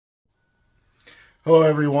Hello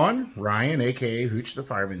everyone, Ryan aka Hooch the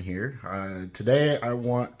Fireman here. Today I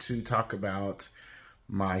want to talk about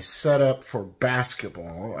my setup for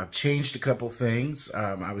basketball. I've changed a couple things.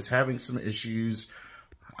 I was having some issues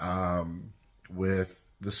with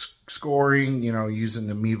the scoring, using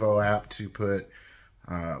the Mevo app to put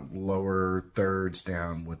lower thirds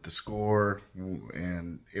down with the score,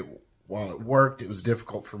 and while it worked, it was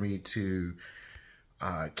difficult for me to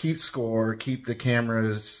keep score, keep the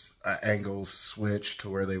camera's angles switched to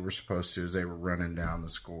where they were supposed to as they were running down the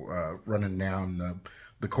score, running down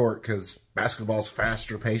the court, because basketball's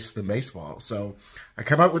faster paced than baseball. So I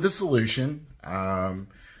come up with a solution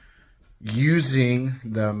using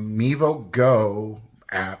the Mevo Go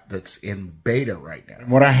app that's in beta right now.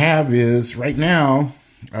 What I have is right now,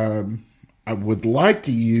 I would like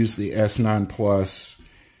to use the S9 Plus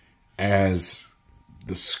as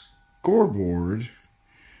the scoreboard,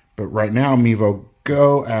 but right now Mevo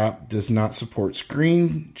Go app does not support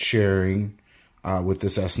screen sharing with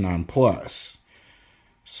this S9 Plus.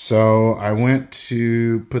 So I went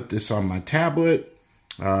to put this on my tablet.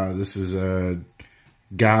 This is a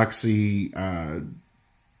Galaxy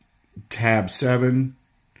Tab 7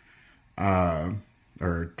 or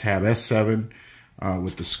Tab S7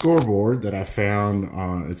 with the scoreboard that I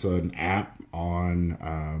found. It's an app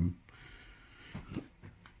on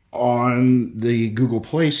the Google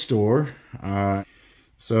Play Store.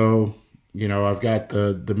 So, I've got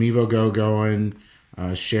the Mevo Go going,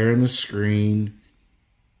 sharing the screen.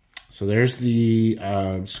 So there's the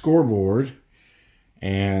scoreboard,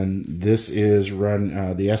 and this is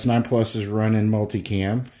run, the S9 Plus is run in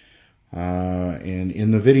Multicam. And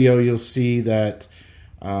in the video, you'll see that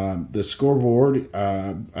the scoreboard,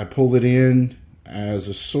 I pulled it in as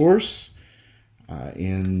a source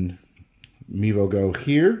in Mevo Go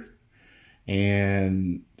here.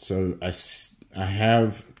 And so I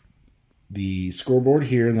have the scoreboard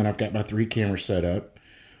here, and then I've got my 3 cameras set up.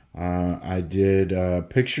 I did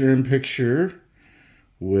picture-in-picture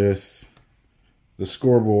with the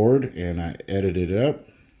scoreboard, and I edited it up.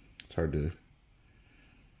 It's hard to...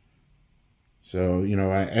 So,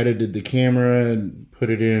 I edited the camera and put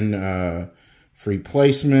it in free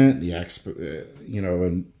placement, I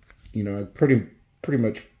pretty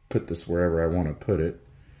much put this wherever I want to put it.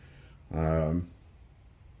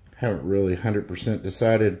 Haven't really 100%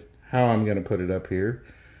 decided how I'm going to put it up here.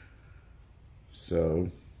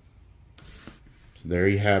 So there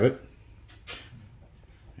you have it.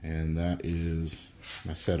 And that is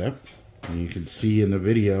my setup. And you can see in the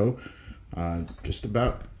video just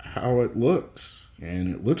about how it looks.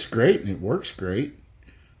 And it looks great and it works great.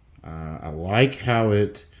 I like how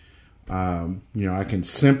it, I can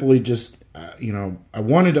simply just, I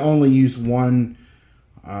wanted to only use one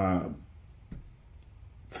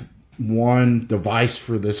device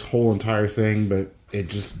for this whole entire thing, but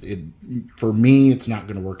for me, it's not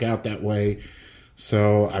going to work out that way.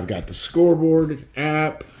 So I've got the scoreboard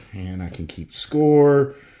app, and I can keep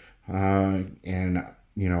score, and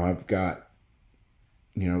I've got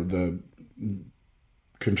the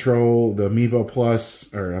control, the Mevo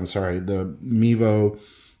Plus, or I'm sorry, the Mevo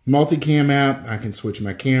Multicam app. I can switch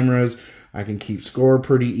my cameras. I can keep score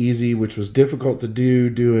pretty easy, which was difficult to do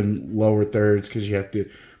doing lower thirds, because you have to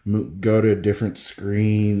go to different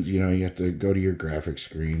screens. You have to go to your graphics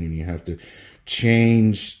screen, and you have to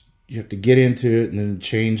change. You have to get into it and then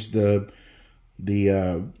change the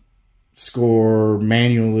score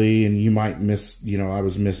manually, and you might miss. I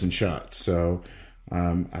was missing shots, so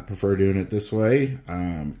I prefer doing it this way.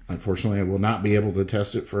 Unfortunately, I will not be able to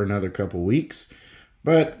test it for another couple weeks,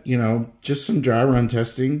 but just some dry run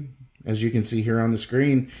testing, as you can see here on the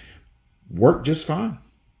screen, worked just fine.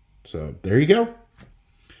 So there you go.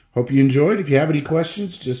 Hope you enjoyed. If you have any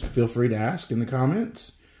questions, just feel free to ask in the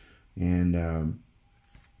comments, and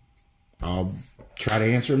I'll try to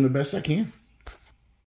answer them the best I can.